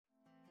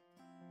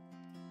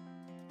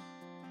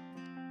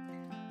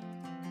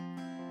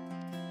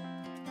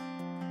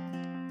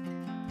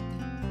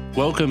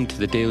Welcome to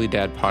the Daily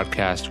Dad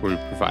Podcast, where we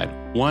provide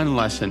one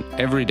lesson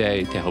every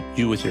day to help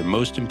you with your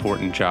most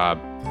important job,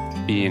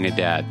 being a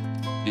dad.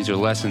 These are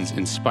lessons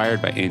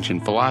inspired by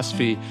ancient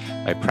philosophy,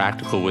 by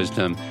practical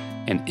wisdom,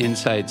 and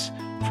insights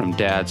from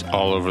dads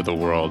all over the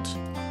world.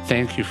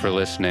 Thank you for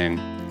listening,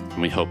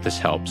 and we hope this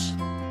helps.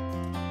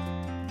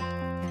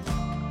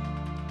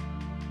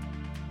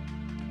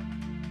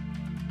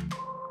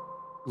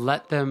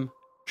 Let them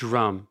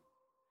drum.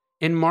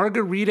 In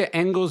Margarita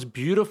Engel's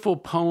beautiful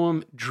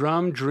poem,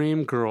 Drum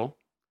Dream Girl,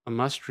 a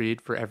must-read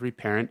for every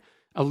parent,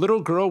 a little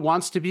girl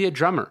wants to be a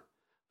drummer.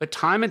 But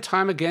time and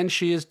time again,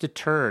 she is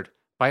deterred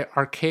by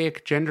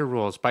archaic gender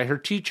roles, by her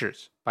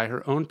teachers, by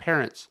her own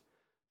parents.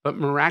 But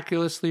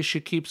miraculously,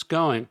 she keeps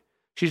going.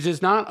 She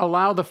does not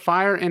allow the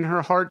fire in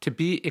her heart to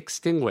be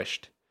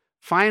extinguished.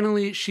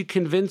 Finally, she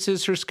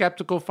convinces her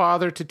skeptical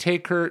father to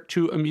take her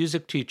to a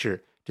music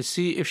teacher to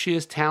see if she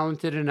is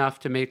talented enough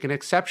to make an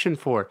exception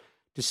for,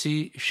 to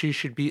see if she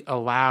should be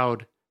allowed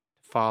to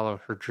follow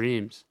her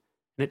dreams.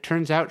 And it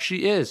turns out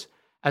she is.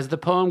 As the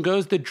poem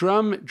goes, the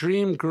Drum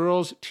Dream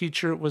Girl's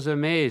teacher was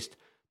amazed.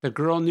 The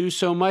girl knew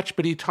so much,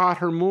 but he taught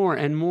her more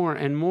and more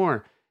and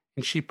more.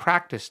 And she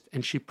practiced,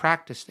 and she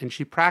practiced, and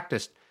she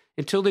practiced,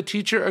 until the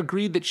teacher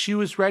agreed that she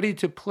was ready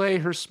to play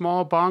her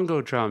small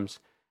bongo drums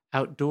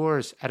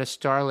outdoors at a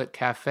starlit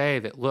cafe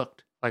that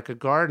looked like a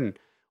garden,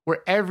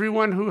 where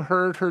everyone who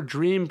heard her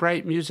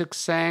dream-bright music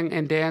sang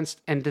and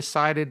danced and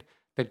decided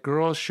that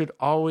girls should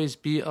always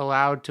be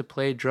allowed to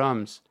play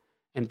drums,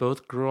 and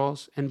both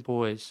girls and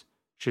boys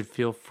should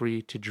feel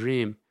free to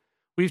dream.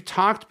 We've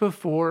talked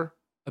before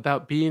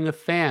about being a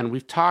fan.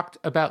 We've talked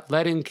about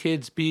letting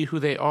kids be who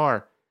they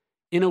are.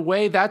 In a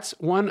way, that's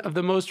one of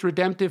the most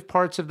redemptive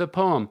parts of the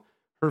poem.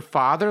 Her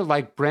father,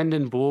 like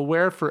Brendan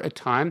Boulware for a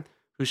time,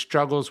 who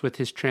struggles with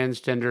his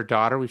transgender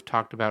daughter we've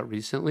talked about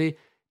recently,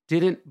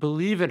 didn't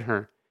believe in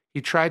her.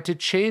 He tried to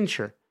change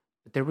her,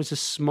 but there was a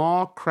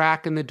small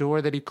crack in the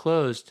door that he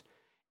closed.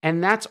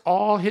 And that's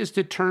all his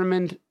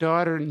determined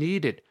daughter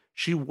needed.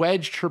 She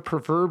wedged her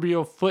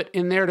proverbial foot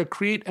in there to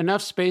create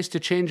enough space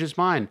to change his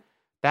mind.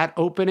 That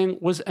opening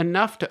was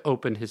enough to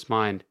open his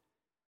mind.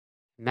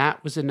 And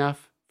that was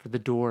enough for the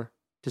door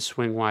to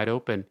swing wide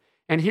open.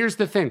 And here's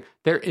the thing.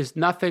 There is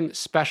nothing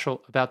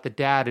special about the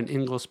dad in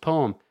Engel's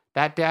poem.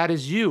 That dad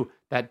is you.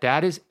 That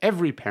dad is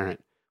every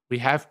parent. We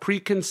have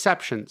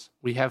preconceptions.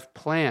 We have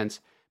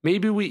plans.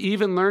 Maybe we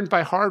even learned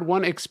by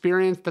hard-won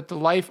experience that the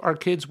life our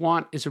kids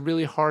want is a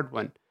really hard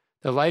one.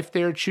 The life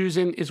they are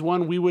choosing is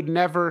one we would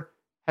never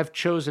have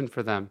chosen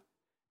for them.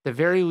 At the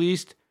very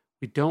least,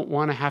 we don't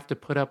want to have to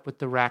put up with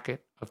the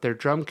racket of their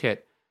drum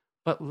kit.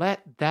 But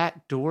let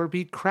that door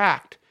be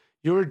cracked.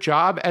 Your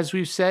job, as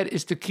we've said,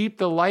 is to keep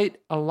the light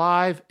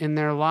alive in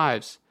their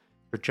lives.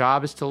 Your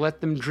job is to let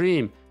them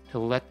dream, to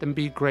let them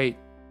be great,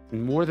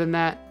 and more than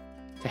that,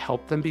 to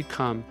help them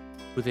become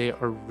who they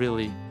are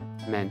really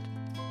meant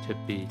to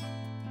be.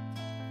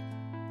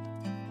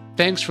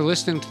 Thanks for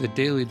listening to the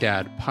Daily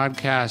Dad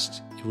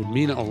Podcast. It would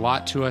mean a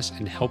lot to us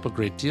and help a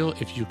great deal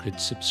if you could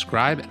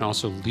subscribe and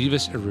also leave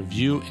us a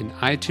review in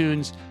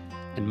iTunes.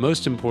 And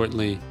most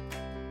importantly,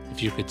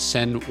 if you could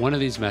send one of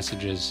these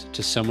messages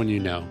to someone you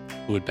know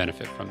who would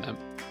benefit from them.